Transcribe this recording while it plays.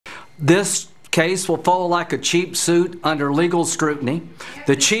This case will fall like a cheap suit under legal scrutiny.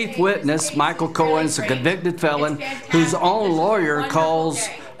 The chief witness, Michael Cohen, is a convicted felon whose own lawyer calls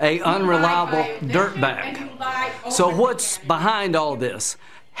an unreliable dirtbag. So what's behind all this?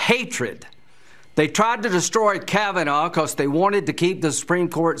 Hatred. They tried to destroy Kavanaugh because they wanted to keep the Supreme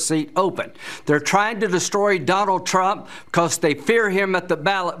Court seat open. They're trying to destroy Donald Trump because they fear him at the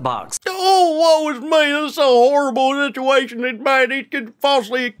ballot box. Oh, woe is me. This is a horrible situation. This man, he's getting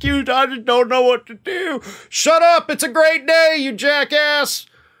falsely accused. I just don't know what to do. Shut up. It's a great day, you jackass.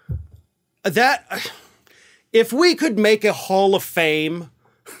 If we could make a Hall of Fame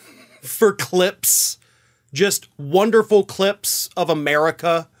for clips, just wonderful clips of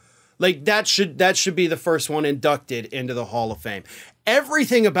America, like that should be the first one inducted into the Hall of Fame.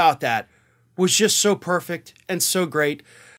 Everything about that was just so perfect and so great.